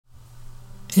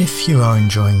If you are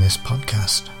enjoying this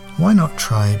podcast, why not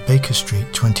try Baker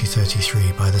Street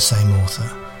 2033 by the same author,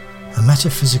 a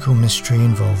metaphysical mystery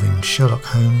involving Sherlock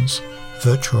Holmes,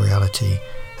 virtual reality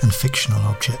and fictional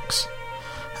objects.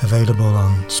 Available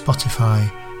on Spotify,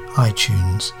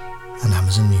 iTunes and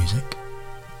Amazon Music.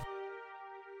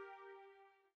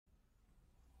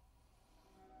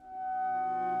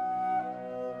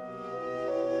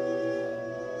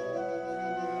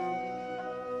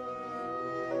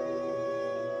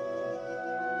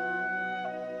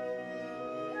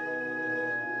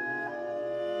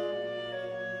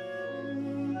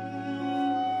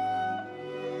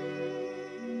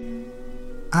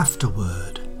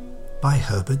 Afterword by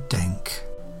Herbert Denk.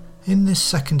 In this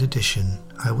second edition,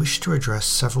 I wish to address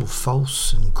several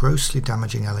false and grossly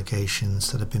damaging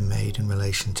allegations that have been made in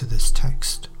relation to this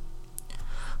text.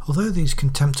 Although these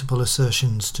contemptible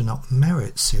assertions do not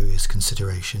merit serious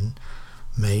consideration,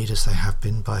 made as they have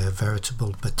been by a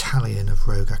veritable battalion of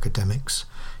rogue academics,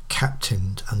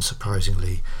 captained,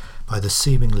 unsurprisingly, by the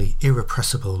seemingly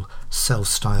irrepressible,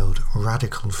 self-styled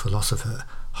radical philosopher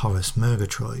Horace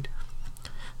Murgatroyd,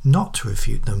 not to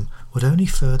refute them would only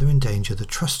further endanger the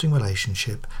trusting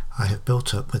relationship I have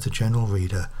built up with the general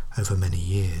reader over many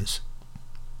years.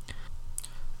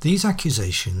 These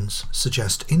accusations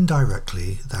suggest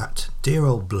indirectly that Dear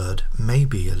Old Blood may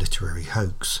be a literary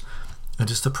hoax, and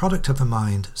is the product of a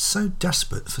mind so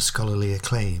desperate for scholarly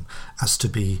acclaim as to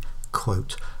be,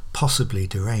 quote, possibly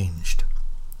deranged.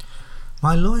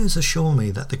 My lawyers assure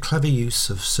me that the clever use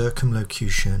of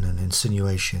circumlocution and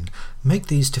insinuation make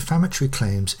these defamatory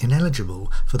claims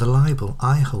ineligible for the libel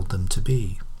I hold them to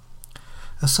be.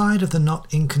 Aside of the not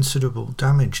inconsiderable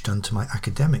damage done to my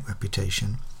academic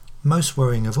reputation, most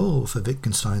worrying of all for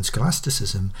Wittgenstein's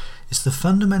scholasticism is the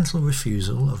fundamental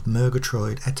refusal of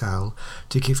Murgatroyd et al.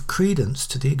 To give credence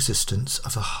to the existence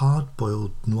of a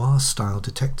hard-boiled noir-style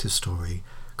detective story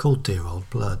called Dear Old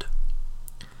Blood.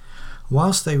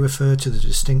 Whilst they refer to the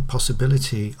distinct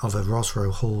possibility of a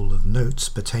Rosrow Hall of notes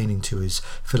pertaining to his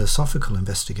philosophical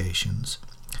investigations,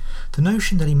 the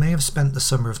notion that he may have spent the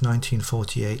summer of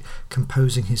 1948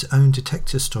 composing his own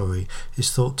detective story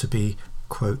is thought to be,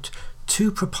 quote,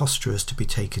 too preposterous to be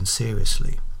taken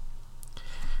seriously.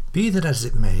 Be that as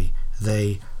it may,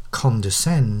 they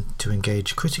condescend to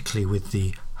engage critically with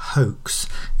the hoax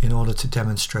in order to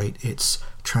demonstrate its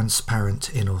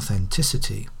transparent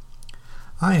inauthenticity.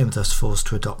 I am thus forced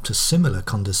to adopt a similar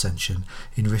condescension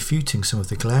in refuting some of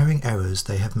the glaring errors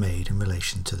they have made in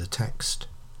relation to the text.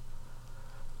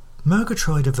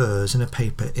 Murgatroyd avers in a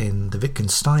paper in The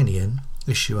Wittgensteinian,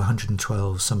 issue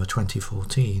 112, summer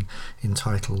 2014,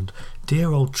 entitled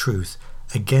Dear Old Truth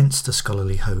Against a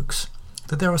Scholarly Hoax,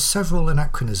 that there are several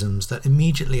anachronisms that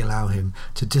immediately allow him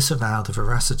to disavow the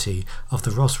veracity of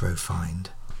the Rosrow find.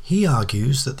 He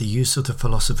argues that the use of the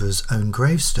philosopher's own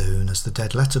gravestone as the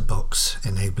dead letter box,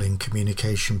 enabling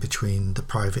communication between the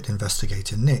private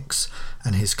investigator Nix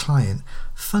and his client,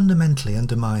 fundamentally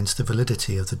undermines the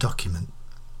validity of the document.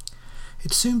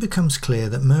 It soon becomes clear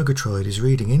that Murgatroyd is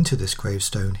reading into this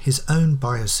gravestone his own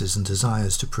biases and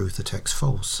desires to prove the text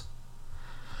false.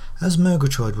 As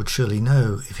Murgatroyd would surely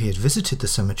know if he had visited the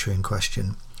cemetery in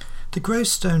question, the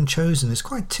gravestone chosen is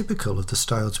quite typical of the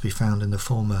style to be found in the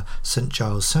former St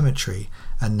Giles Cemetery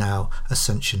and now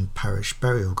Ascension Parish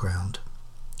burial ground.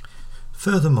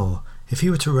 Furthermore, if he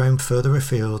were to roam further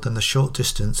afield than the short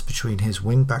distance between his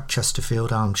wingback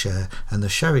Chesterfield armchair and the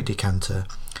sherry decanter,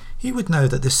 he would know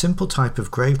that this simple type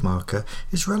of grave marker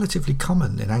is relatively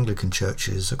common in Anglican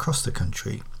churches across the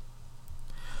country.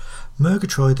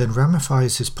 Murgatroyd then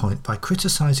ramifies his point by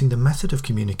criticising the method of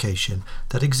communication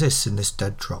that exists in this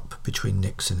dead drop between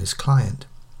Nix and his client.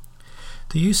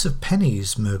 The use of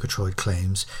pennies, Murgatroyd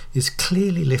claims, is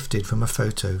clearly lifted from a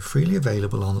photo freely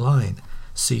available online,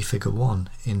 see Figure 1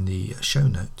 in the show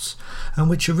notes, and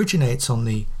which originates on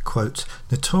the, quote,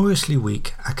 notoriously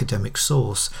weak academic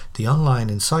source, the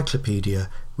online encyclopedia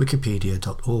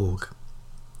wikipedia.org.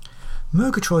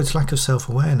 Murgatroyd's lack of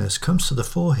self-awareness comes to the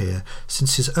fore here,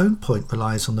 since his own point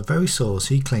relies on the very source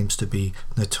he claims to be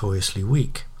notoriously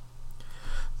weak.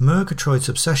 Murgatroyd's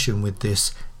obsession with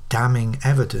this damning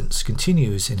evidence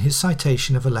continues in his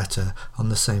citation of a letter on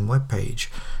the same webpage,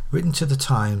 written to the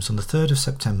Times on the 3rd of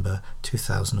September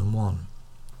 2001,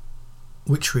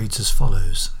 which reads as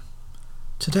follows.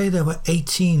 Today there were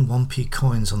 18 1p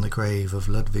coins on the grave of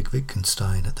Ludwig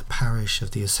Wittgenstein at the parish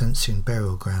of the Ascension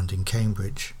burial ground in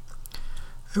Cambridge.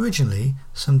 Originally,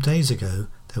 some days ago,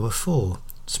 there were 4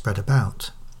 spread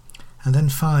about, and then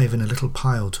 5 in a little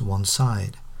pile to one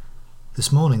side.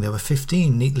 This morning there were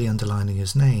 15 neatly underlining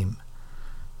his name.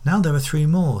 Now there are 3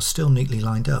 more still neatly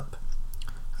lined up.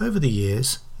 Over the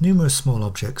years, Numerous small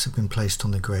objects have been placed on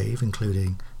the grave,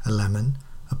 including a lemon,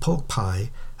 a pork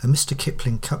pie, a Mr.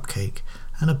 Kipling cupcake,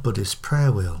 and a Buddhist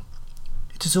prayer wheel.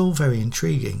 It is all very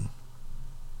intriguing.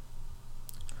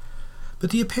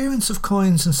 But the appearance of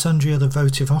coins and sundry other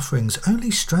votive offerings only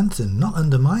strengthen, not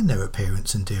undermine their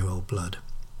appearance in Dear Old Blood.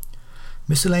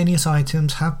 Miscellaneous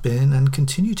items have been and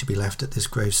continue to be left at this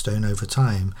gravestone over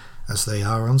time, as they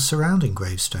are on surrounding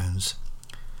gravestones.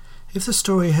 If the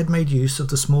story had made use of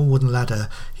the small wooden ladder,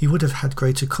 he would have had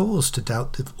greater cause to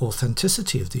doubt the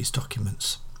authenticity of these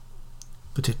documents.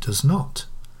 But it does not.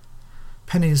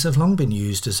 Pennies have long been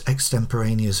used as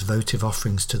extemporaneous votive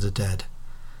offerings to the dead.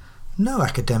 No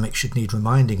academic should need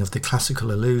reminding of the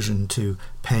classical allusion to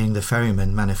paying the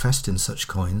ferryman manifest in such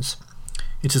coins.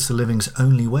 It is the living's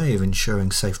only way of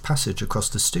ensuring safe passage across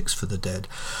the Styx for the dead,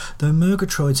 though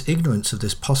Murgatroyd's ignorance of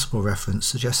this possible reference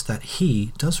suggests that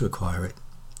he does require it.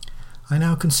 I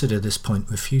now consider this point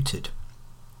refuted.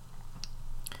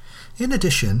 In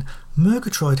addition,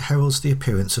 Murgatroyd heralds the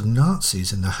appearance of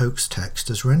Nazis in the hoax text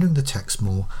as rendering the text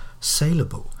more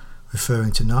saleable,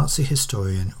 referring to Nazi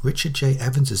historian Richard J.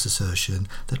 Evans's assertion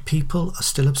that people are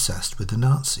still obsessed with the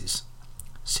Nazis.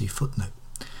 See footnote.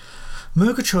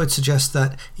 Murgatroyd suggests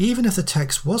that even if the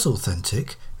text was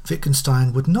authentic,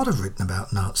 Wittgenstein would not have written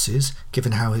about Nazis,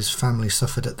 given how his family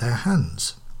suffered at their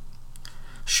hands.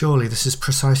 Surely this is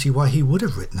precisely why he would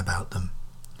have written about them.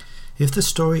 If the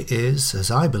story is, as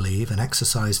I believe, an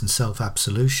exercise in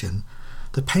self-absolution,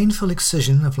 the painful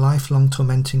excision of lifelong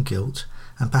tormenting guilt,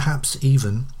 and perhaps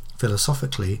even,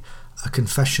 philosophically, a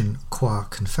confession qua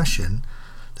confession,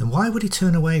 then why would he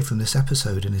turn away from this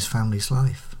episode in his family's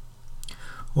life?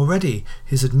 Already,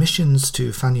 his admissions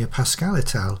to Fania Pascal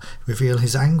et al. Reveal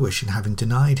his anguish in having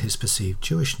denied his perceived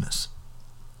Jewishness.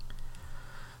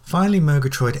 Finally,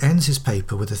 Murgatroyd ends his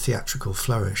paper with a theatrical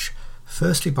flourish,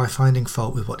 firstly by finding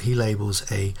fault with what he labels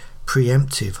a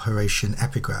preemptive Horatian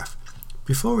epigraph,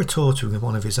 before retorting with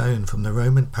one of his own from the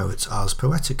Roman poet's Ars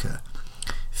Poetica: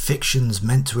 "Fictions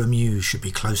meant to amuse should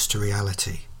be close to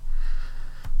reality."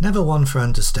 Never one for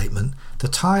understatement, the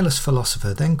tireless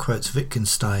philosopher then quotes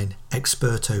Wittgenstein,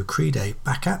 experto crede,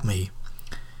 back at me: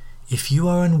 "If you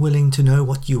are unwilling to know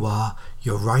what you are,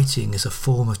 your writing is a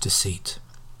form of deceit."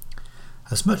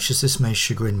 As much as this may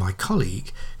chagrin my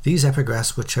colleague, these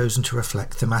epigraphs were chosen to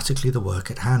reflect thematically the work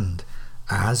at hand,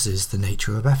 as is the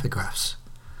nature of epigraphs.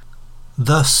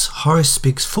 Thus, Horace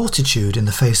speaks fortitude in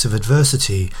the face of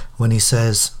adversity when he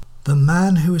says, "The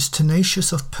man who is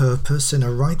tenacious of purpose in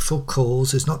a rightful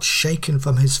cause is not shaken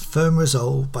from his firm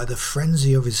resolve by the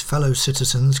frenzy of his fellow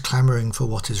citizens clamouring for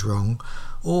what is wrong,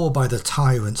 or by the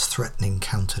tyrant's threatening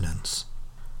countenance."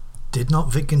 Did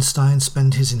not Wittgenstein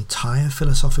spend his entire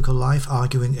philosophical life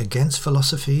arguing against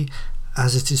philosophy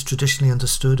as it is traditionally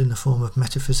understood in the form of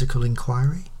metaphysical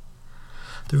inquiry?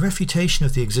 The refutation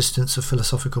of the existence of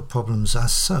philosophical problems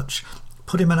as such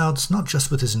put him at odds not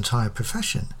just with his entire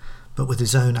profession, but with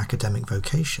his own academic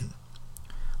vocation.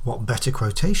 What better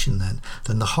quotation, then,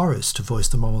 than the Horace to voice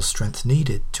the moral strength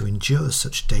needed to endure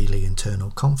such daily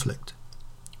internal conflict?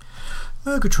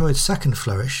 Murgatroyd's second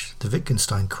flourish, the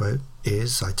Wittgenstein quote,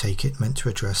 is, I take it, meant to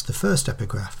address the first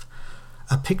epigraph.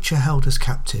 "A picture held us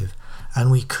captive, and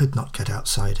we could not get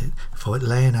outside it, for it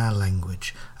lay in our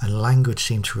language, and language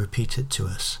seemed to repeat it to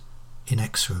us,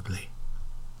 inexorably."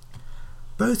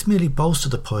 Both merely bolster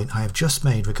the point I have just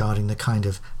made regarding the kind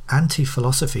of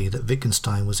anti-philosophy that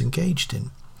Wittgenstein was engaged in,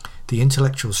 the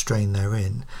intellectual strain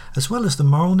therein, as well as the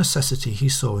moral necessity he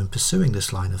saw in pursuing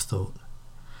this line of thought.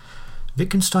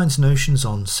 Wittgenstein's notions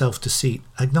on self-deceit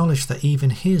acknowledge that even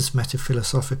his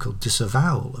metaphilosophical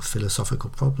disavowal of philosophical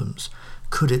problems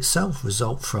could itself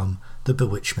result from the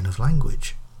bewitchment of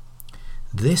language.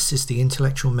 This is the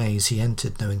intellectual maze he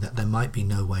entered knowing that there might be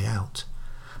no way out,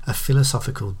 a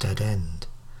philosophical dead end.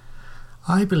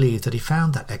 I believe that he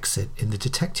found that exit in the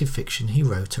detective fiction he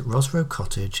wrote at Rosrow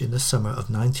Cottage in the summer of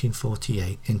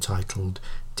 1948 entitled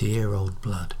Dear Old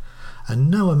Blood,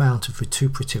 and no amount of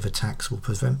vituperative attacks will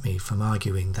prevent me from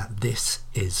arguing that this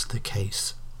is the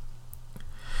case.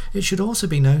 It should also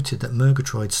be noted that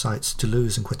Murgatroyd cites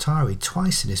Deleuze and Guattari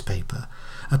twice in his paper,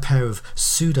 a pair of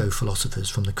pseudo-philosophers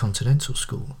from the Continental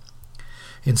School.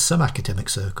 In some academic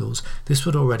circles, this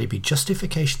would already be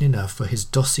justification enough for his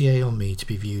dossier on me to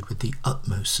be viewed with the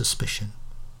utmost suspicion.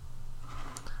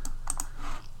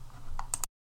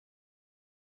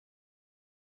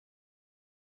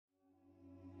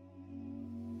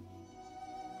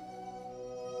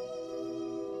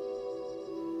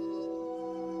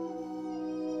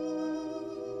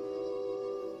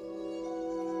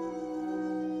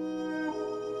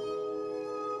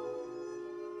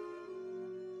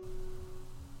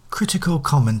 Critical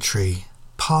Commentary,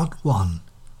 Part 1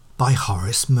 by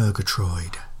Horace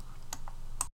Murgatroyd.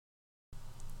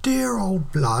 Dear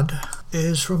Old Blood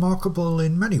is remarkable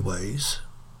in many ways,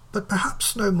 but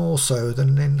perhaps no more so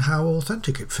than in how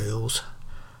authentic it feels.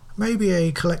 Maybe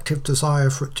a collective desire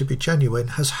for it to be genuine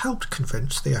has helped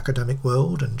convince the academic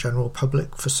world and general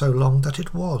public for so long that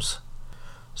it was.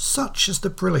 Such is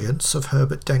the brilliance of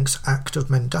Herbert Denk's act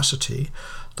of mendacity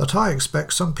that I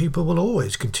expect some people will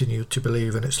always continue to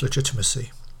believe in its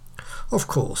legitimacy. Of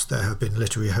course, there have been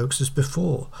literary hoaxes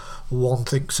before. One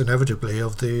thinks inevitably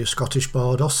of the Scottish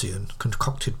bard Ossian,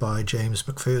 concocted by James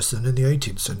Macpherson in the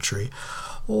 18th century,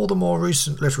 or the more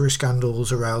recent literary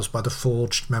scandals aroused by the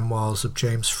forged memoirs of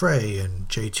James Frey and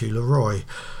J.T. Leroy.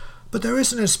 But there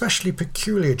is an especially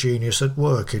peculiar genius at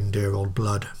work in Dear Old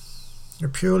Blood. A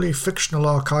purely fictional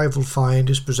archival find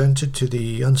is presented to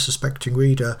the unsuspecting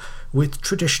reader with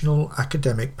traditional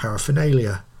academic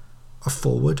paraphernalia: a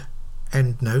foreword,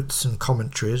 endnotes and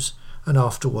commentaries, an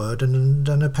afterword and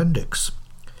an appendix.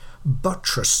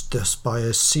 Buttressed thus by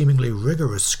a seemingly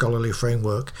rigorous scholarly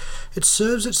framework, it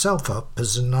serves itself up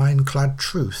as an ironclad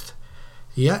truth.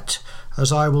 Yet,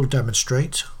 as I will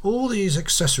demonstrate, all these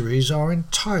accessories are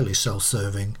entirely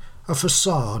self-serving, a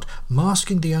facade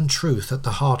masking the untruth at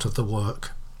the heart of the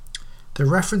work. The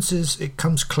references it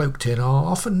comes cloaked in are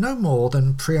often no more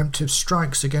than preemptive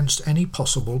strikes against any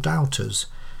possible doubters.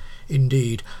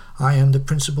 Indeed, I am the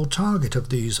principal target of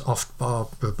these oft-bar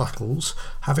rebuttals,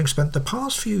 having spent the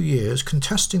past few years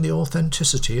contesting the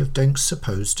authenticity of Denk's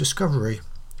supposed discovery.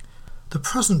 The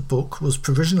present book was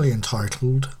provisionally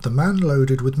entitled The Man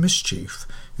Loaded with Mischief,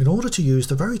 in order to use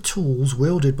the very tools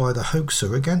wielded by the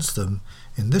hoaxer against them,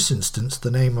 in this instance the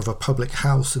name of a public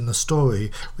house in the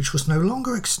story, which was no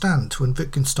longer extant when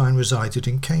Wittgenstein resided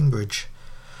in Cambridge.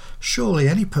 Surely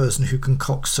any person who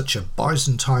concocts such a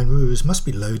Byzantine ruse must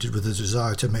be loaded with a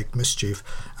desire to make mischief,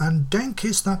 and Denk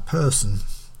is that person.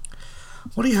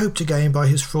 What he hoped to gain by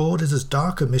his fraud is as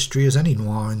dark a mystery as any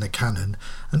noir in the canon,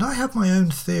 and I have my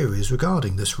own theories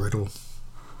regarding this riddle.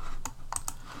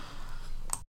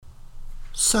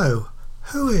 So,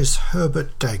 who is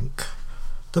Herbert Denk?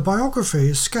 The biography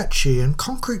is sketchy and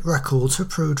concrete records have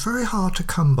proved very hard to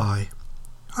come by.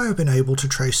 I have been able to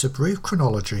trace a brief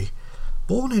chronology.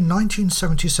 Born in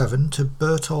 1977 to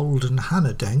Berthold and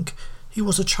Hannah Denk, he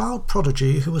was a child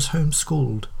prodigy who was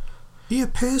homeschooled. He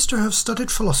appears to have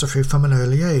studied philosophy from an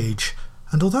early age,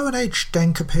 and although an H.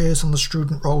 Denk appears on the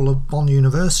student roll of Bonn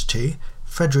University,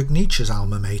 Friedrich Nietzsche's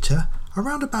alma mater,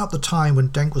 around about the time when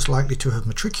Denk was likely to have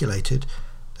matriculated,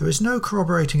 there is no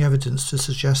corroborating evidence to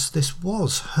suggest this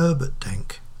was Herbert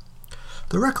Denk.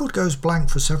 The record goes blank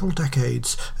for several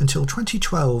decades until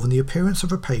 2012 and the appearance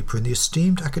of a paper in the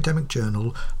esteemed academic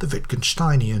journal The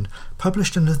Wittgensteinian,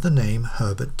 published under the name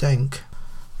Herbert Denk.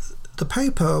 The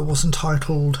paper was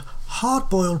entitled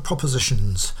Hard-Boiled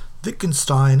Propositions,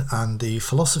 Wittgenstein and the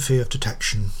Philosophy of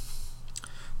Detection.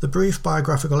 The brief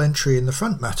biographical entry in the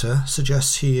front matter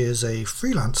suggests he is a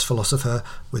freelance philosopher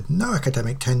with no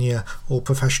academic tenure or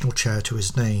professional chair to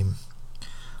his name.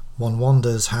 One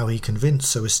wonders how he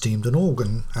convinced so esteemed an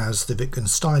organ as the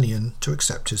Wittgensteinian to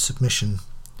accept his submission.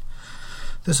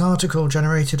 This article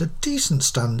generated a decent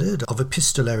standard of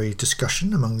epistolary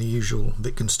discussion among the usual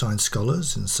Wittgenstein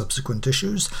scholars in subsequent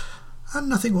issues, and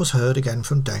nothing was heard again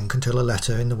from Denk until a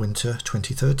letter in the winter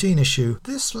 2013 issue.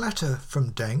 This letter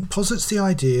from Denk posits the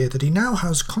idea that he now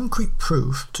has concrete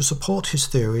proof to support his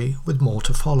theory, with more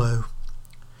to follow.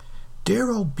 Dear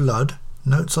Old Blood,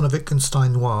 Notes on a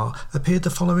Wittgenstein Noir, appeared the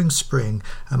following spring,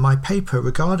 and my paper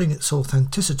regarding its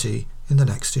authenticity in the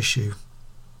next issue.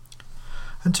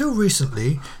 Until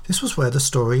recently, this was where the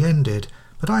story ended,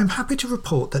 but I am happy to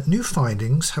report that new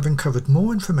findings have uncovered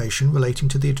more information relating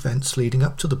to the events leading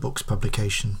up to the book's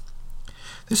publication.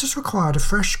 This has required a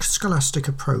fresh scholastic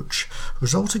approach,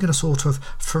 resulting in a sort of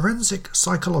forensic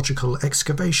psychological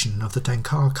excavation of the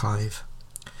Denk archive.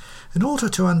 In order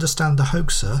to understand the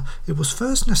hoaxer, it was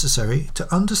first necessary to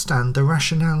understand the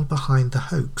rationale behind the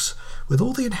hoax, with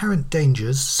all the inherent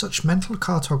dangers such mental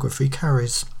cartography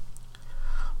carries.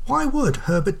 Why would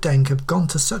Herbert Denk have gone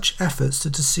to such efforts to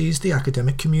deceive the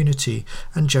academic community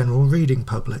and general reading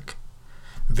public?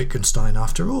 Wittgenstein,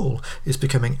 after all, is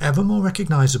becoming ever more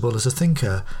recognisable as a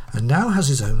thinker, and now has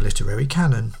his own literary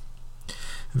canon.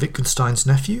 Wittgenstein's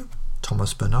nephew,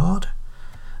 Thomas Bernhard.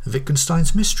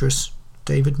 Wittgenstein's mistress,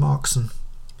 David Markson.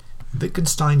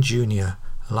 Wittgenstein Jr.,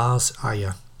 Lars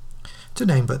Ayer, to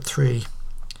name but three.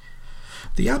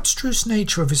 The abstruse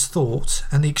nature of his thought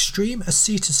and the extreme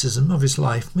asceticism of his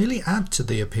life merely add to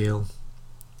the appeal.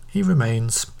 He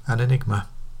remains an enigma.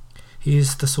 He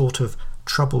is the sort of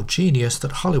troubled genius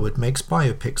that Hollywood makes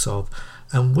biopics of,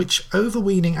 and which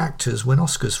overweening actors win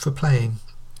Oscars for playing.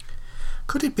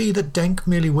 Could it be that Denk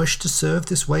merely wished to serve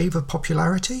this wave of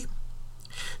popularity?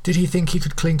 Did he think he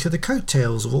could cling to the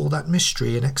coattails of all that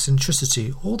mystery and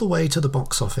eccentricity all the way to the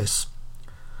box office?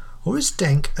 Or is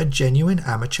Denk a genuine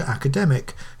amateur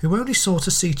academic who only sought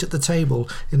a seat at the table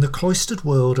in the cloistered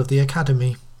world of the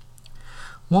Academy?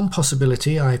 One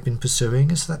possibility I have been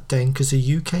pursuing is that Denk is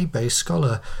a UK-based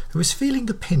scholar who is feeling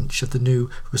the pinch of the new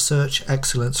Research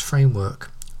Excellence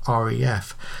Framework,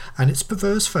 REF, and its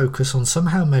perverse focus on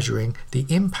somehow measuring the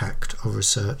impact of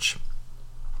research.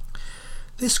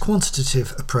 This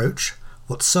quantitative approach,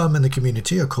 what some in the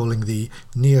community are calling the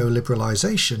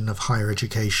neoliberalisation of higher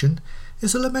education,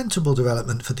 is a lamentable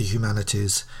development for the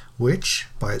humanities, which,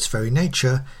 by its very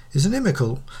nature, is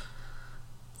inimical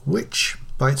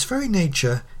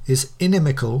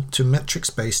to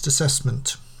metrics-based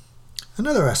assessment.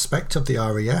 Another aspect of the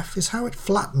REF is how it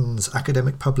flattens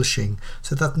academic publishing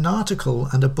so that an article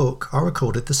and a book are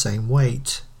accorded the same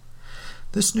weight.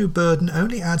 This new burden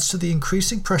only adds to the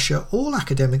increasing pressure all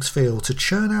academics feel to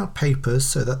churn out papers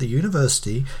so that the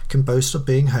university can boast of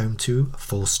being home to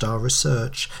 4-star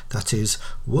research that is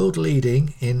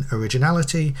world-leading in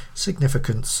originality,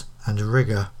 significance and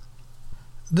rigour.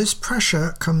 This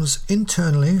pressure comes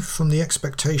internally from the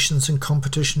expectations and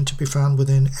competition to be found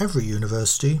within every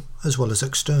university, as well as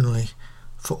externally,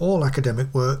 for all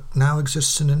academic work now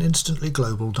exists in an instantly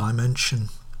global dimension.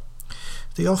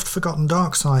 The oft-forgotten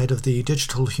dark side of the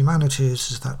digital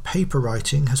humanities is that paper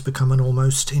writing has become an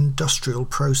almost industrial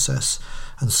process,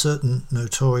 and certain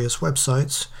notorious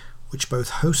websites, which both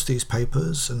host these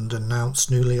papers and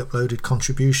announce newly uploaded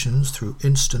contributions through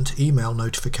instant email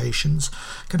notifications,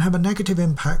 can have a negative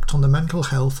impact on the mental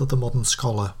health of the modern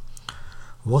scholar.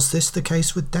 Was this the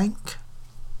case with Denk?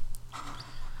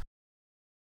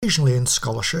 Occasionally in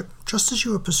scholarship, just as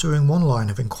you are pursuing one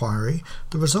line of inquiry,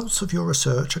 the results of your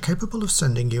research are capable of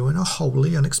sending you in a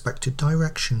wholly unexpected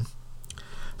direction.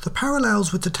 The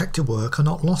parallels with detective work are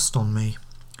not lost on me.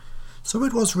 So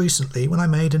it was recently when I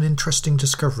made an interesting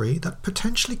discovery that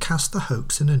potentially cast the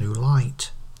hoax in a new light.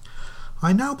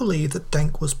 I now believe that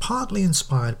Denk was partly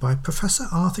inspired by Professor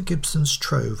Arthur Gibson's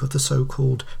trove of the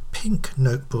so-called Pink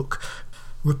Notebook,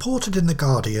 reported in The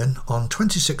Guardian on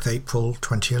 26 April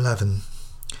 2011.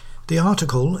 The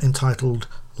article, entitled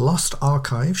 "Lost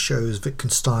Archive Shows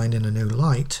Wittgenstein in a New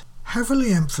Light,"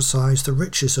 heavily emphasised the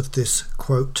riches of this,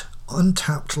 quote,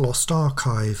 untapped lost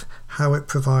archive, how it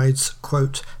provides,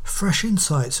 quote, fresh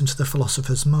insights into the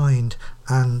philosopher's mind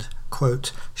and,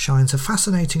 quote, shines a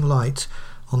fascinating light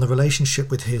on the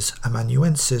relationship with his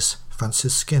amanuensis,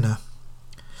 Francis Skinner.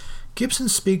 Gibson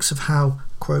speaks of how,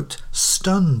 quote,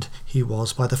 stunned he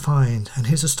was by the find and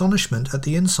his astonishment at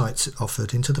the insights it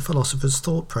offered into the philosopher's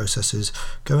thought processes,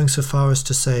 going so far as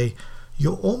to say,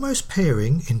 "You're almost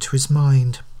peering into his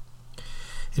mind."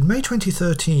 In May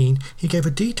 2013, he gave a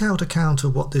detailed account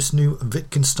of what this new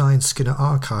Wittgenstein-Skinner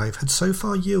archive had so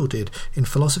far yielded in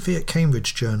Philosophy at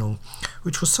Cambridge journal,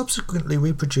 which was subsequently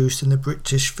reproduced in the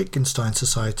British Wittgenstein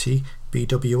Society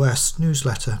 (BWS)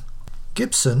 newsletter.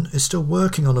 Gibson is still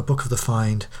working on a book of the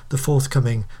find, the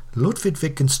forthcoming Ludwig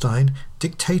Wittgenstein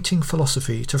Dictating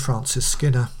Philosophy to Francis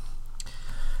Skinner.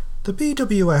 The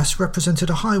BWS represented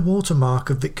a high watermark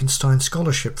of Wittgenstein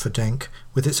scholarship for Denk,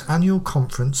 with its annual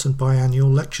conference and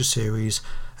biannual lecture series,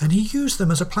 and he used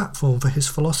them as a platform for his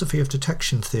philosophy of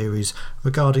detection theories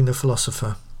regarding the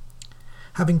philosopher.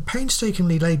 Having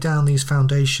painstakingly laid down these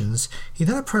foundations, he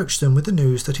then approached them with the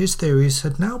news that his theories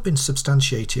had now been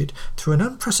substantiated through an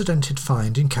unprecedented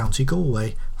find in County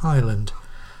Galway, Ireland.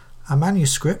 A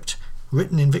manuscript,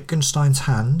 written in Wittgenstein's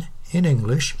hand, in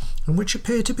English, and which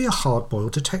appeared to be a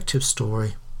hard-boiled detective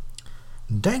story.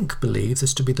 Denk believed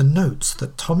this to be the notes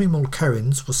that Tommy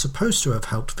Mulkerrins was supposed to have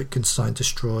helped Wittgenstein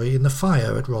destroy in the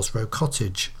fire at Rosrow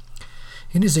Cottage.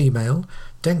 In his email,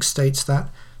 Denk states that,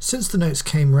 since the notes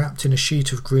came wrapped in a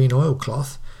sheet of green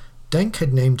oilcloth, Denk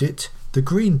had named it the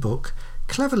Green Book,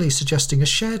 cleverly suggesting a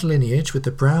shared lineage with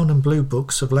the brown and blue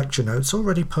books of lecture notes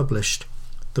already published,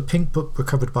 the pink book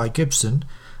recovered by Gibson,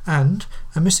 and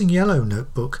a missing yellow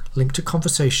notebook linked to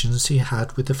conversations he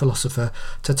had with the philosopher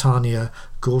Titania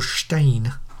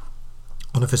Goldstein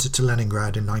on a visit to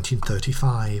Leningrad in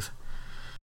 1935.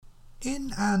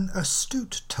 In an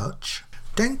astute touch,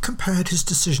 Denk compared his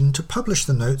decision to publish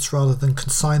the notes rather than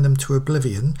consign them to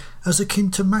oblivion as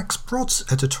akin to Max Broad's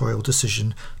editorial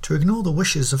decision to ignore the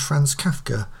wishes of Franz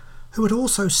Kafka, who had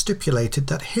also stipulated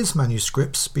that his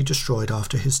manuscripts be destroyed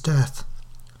after his death.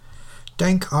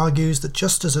 Denk argues that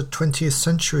just as a 20th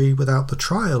century without the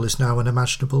trial is now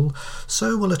unimaginable,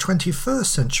 so will a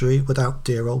 21st century without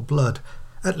dear old blood,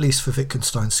 at least for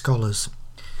Wittgenstein scholars.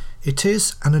 It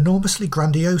is an enormously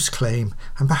grandiose claim,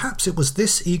 and perhaps it was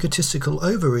this egotistical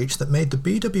overreach that made the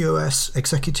BWS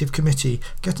Executive Committee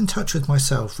get in touch with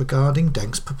myself regarding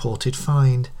Denk's purported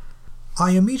find.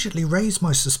 I immediately raised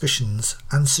my suspicions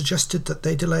and suggested that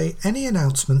they delay any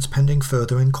announcements pending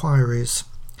further inquiries.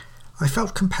 I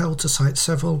felt compelled to cite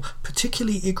several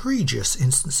particularly egregious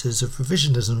instances of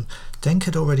revisionism Denk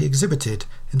had already exhibited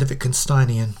in the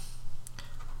Wittgensteinian.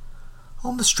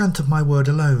 On the strength of my word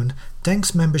alone,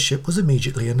 Denk's membership was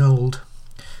immediately annulled.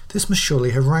 This must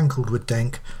surely have rankled with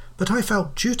Denk, but I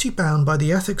felt duty-bound by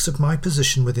the ethics of my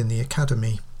position within the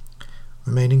Academy.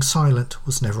 Remaining silent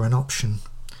was never an option.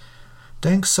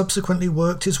 Denk subsequently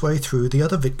worked his way through the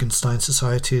other Wittgenstein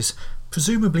societies,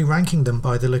 presumably ranking them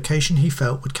by the location he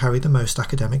felt would carry the most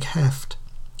academic heft.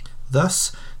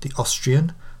 Thus, the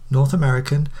Austrian, North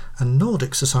American, and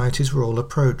Nordic societies were all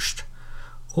approached.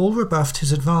 All rebuffed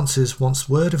his advances once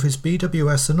word of his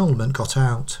BWS annulment got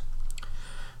out.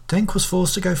 Denk was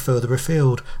forced to go further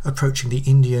afield, approaching the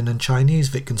Indian and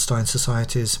Chinese Wittgenstein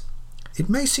societies. It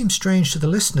may seem strange to the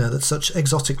listener that such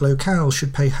exotic locales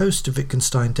should pay host to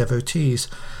Wittgenstein devotees,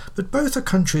 but both are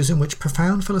countries in which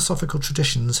profound philosophical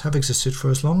traditions have existed for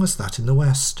as long as that in the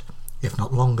West, if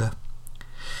not longer.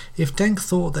 If Denk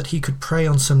thought that he could prey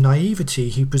on some naivety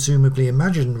he presumably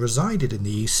imagined resided in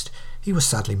the East, he was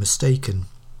sadly mistaken.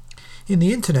 In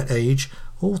the Internet age,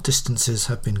 all distances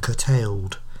have been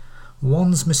curtailed.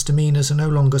 One's misdemeanours are no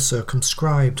longer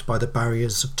circumscribed by the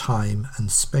barriers of time and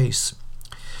space.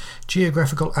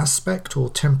 Geographical aspect or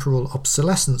temporal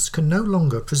obsolescence can no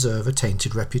longer preserve a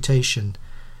tainted reputation.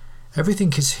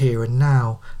 Everything is here and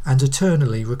now, and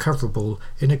eternally recoverable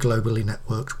in a globally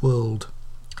networked world.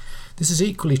 This is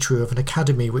equally true of an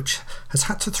academy which has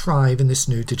had to thrive in this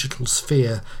new digital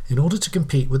sphere in order to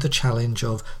compete with the challenge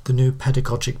of the new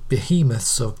pedagogic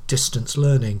behemoths of distance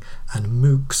learning and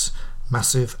MOOCs,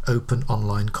 massive open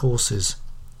online courses.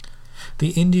 The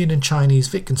Indian and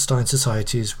Chinese Wittgenstein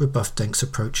societies rebuffed Denk's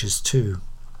approaches too.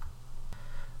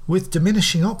 With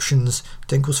diminishing options,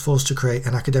 Denk was forced to create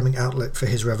an academic outlet for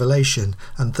his revelation,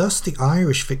 and thus the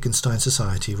Irish Wittgenstein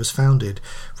Society was founded,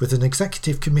 with an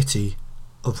executive committee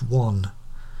of one.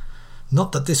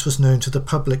 Not that this was known to the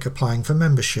public applying for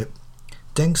membership.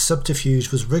 Denk's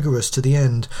subterfuge was rigorous to the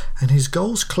end, and his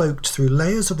goals cloaked through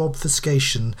layers of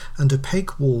obfuscation and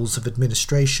opaque walls of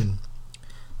administration.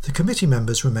 The committee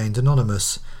members remained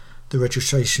anonymous. The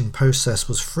registration process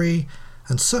was free,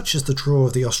 and such as the draw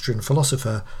of the Austrian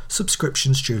philosopher,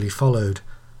 subscriptions duly followed,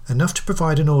 enough to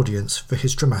provide an audience for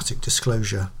his dramatic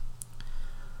disclosure.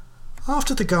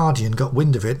 After The Guardian got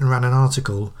wind of it and ran an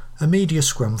article, a media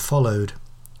scrum followed.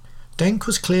 Denk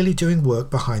was clearly doing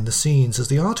work behind the scenes, as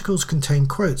the articles contained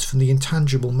quotes from the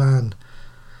intangible man.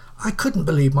 I couldn't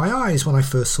believe my eyes when I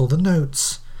first saw the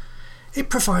notes. It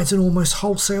provides an almost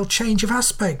wholesale change of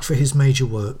aspect for his major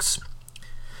works.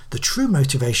 The true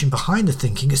motivation behind the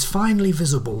thinking is finally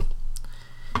visible.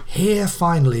 Here,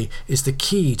 finally, is the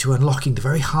key to unlocking the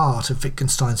very heart of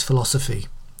Wittgenstein's philosophy.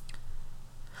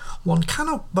 One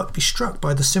cannot but be struck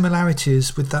by the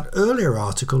similarities with that earlier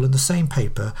article in the same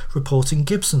paper reporting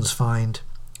Gibson's find.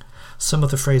 Some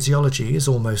of the phraseology is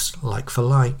almost like for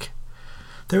like.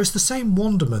 There is the same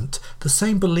wonderment, the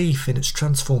same belief in its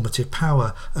transformative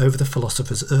power over the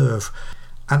philosopher's oeuvre,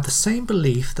 and the same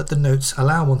belief that the notes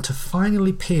allow one to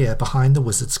finally peer behind the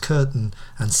wizard's curtain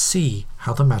and see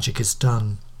how the magic is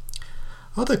done.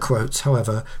 Other quotes,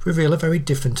 however, reveal a very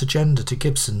different agenda to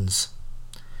Gibson's.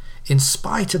 In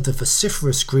spite of the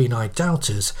vociferous green-eyed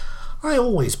doubters, I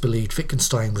always believed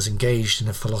Wittgenstein was engaged in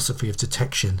a philosophy of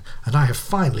detection, and I have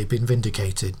finally been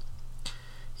vindicated.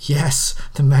 Yes,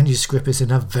 the manuscript is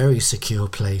in a very secure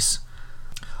place.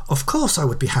 Of course I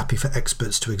would be happy for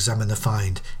experts to examine the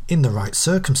find in the right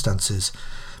circumstances,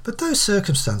 but those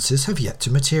circumstances have yet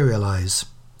to materialise.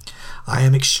 I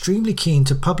am extremely keen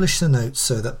to publish the notes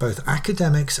so that both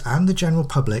academics and the general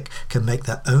public can make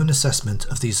their own assessment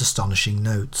of these astonishing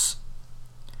notes.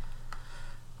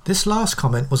 This last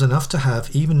comment was enough to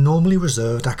have even normally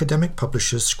reserved academic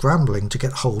publishers scrambling to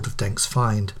get hold of Denk's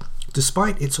find,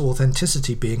 despite its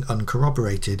authenticity being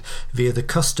uncorroborated via the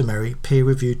customary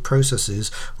peer-reviewed processes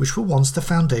which were once the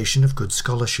foundation of good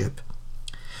scholarship.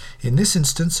 In this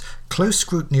instance, close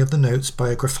scrutiny of the notes by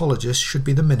a graphologist should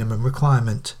be the minimum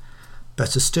requirement.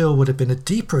 Better still would have been a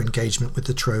deeper engagement with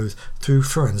the trove through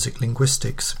forensic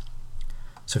linguistics.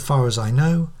 So far as I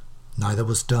know, neither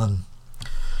was done.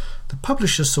 The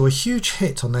publishers saw a huge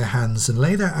hit on their hands and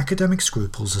lay their academic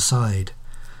scruples aside.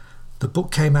 The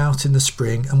book came out in the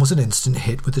spring and was an instant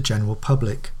hit with the general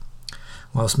public.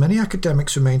 Whilst many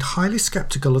academics remained highly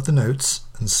sceptical of the notes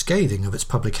and scathing of its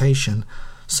publication,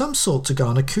 Some sought to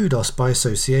garner kudos by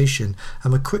association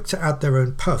and were quick to add their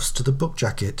own puffs to the book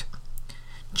jacket.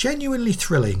 Genuinely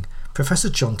thrilling, Professor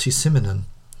John T. Simonon.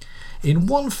 In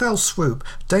one fell swoop,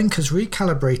 Denk has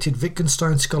recalibrated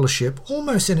Wittgenstein scholarship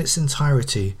almost in its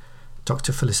entirety.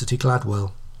 Dr. Felicity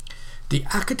Gladwell. The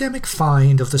academic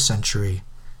find of the century.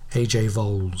 A.J.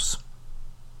 Voles.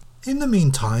 In the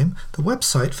meantime, the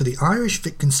website for the Irish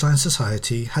Wittgenstein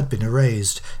Society had been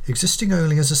erased, existing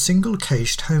only as a single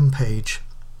cached homepage.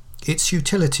 Its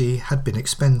utility had been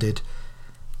expended.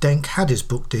 Denk had his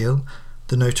book deal,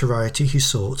 the notoriety he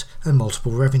sought, and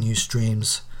multiple revenue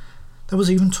streams. There was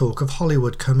even talk of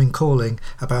Hollywood coming calling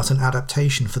about an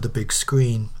adaptation for the big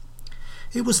screen.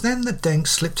 It was then that Denk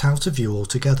slipped out of view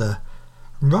altogether.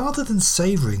 Rather than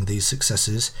savouring these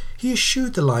successes, he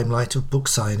eschewed the limelight of book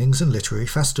signings and literary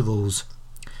festivals.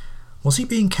 Was he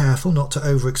being careful not to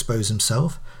overexpose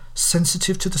himself,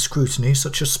 sensitive to the scrutiny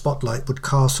such a spotlight would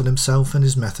cast on himself and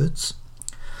his methods?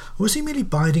 Or was he merely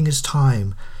biding his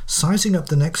time, sizing up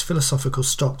the next philosophical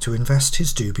stock to invest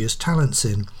his dubious talents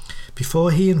in,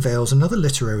 before he unveils another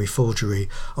literary forgery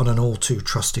on an all too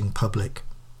trusting public?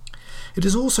 It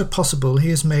is also possible he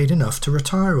has made enough to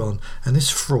retire on, and this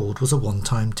fraud was a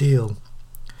one-time deal.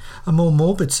 A more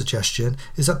morbid suggestion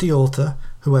is that the author,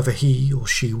 whoever he or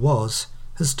she was,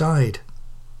 has died.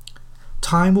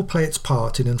 Time will play its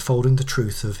part in unfolding the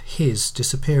truth of his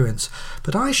disappearance,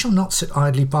 but I shall not sit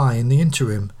idly by in the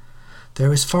interim.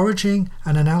 There is foraging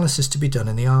and analysis to be done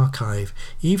in the archive,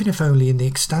 even if only in the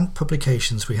extant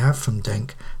publications we have from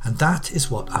Denk, and that is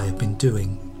what I have been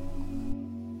doing.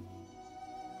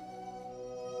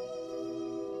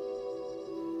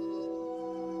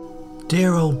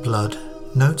 Dear Old Blood,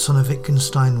 Notes on a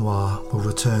Wittgenstein Noir will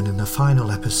return in the final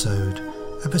episode,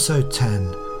 episode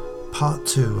 10, part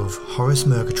 2 of Horace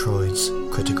Murgatroyd's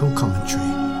critical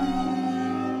commentary.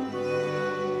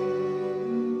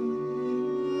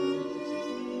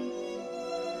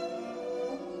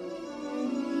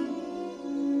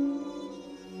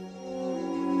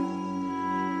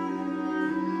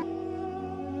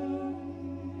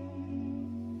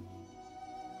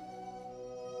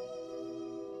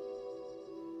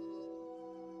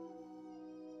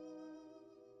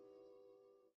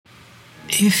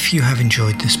 If you have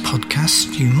enjoyed this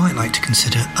podcast, you might like to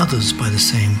consider others by the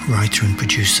same writer and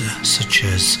producer, such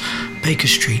as Baker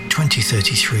Street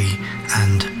 2033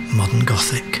 and Modern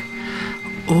Gothic.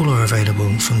 All are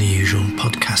available from the usual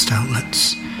podcast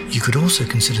outlets. You could also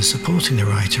consider supporting the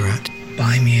writer at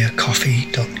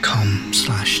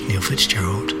buymeacoffee.com/Neil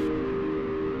Fitzgerald.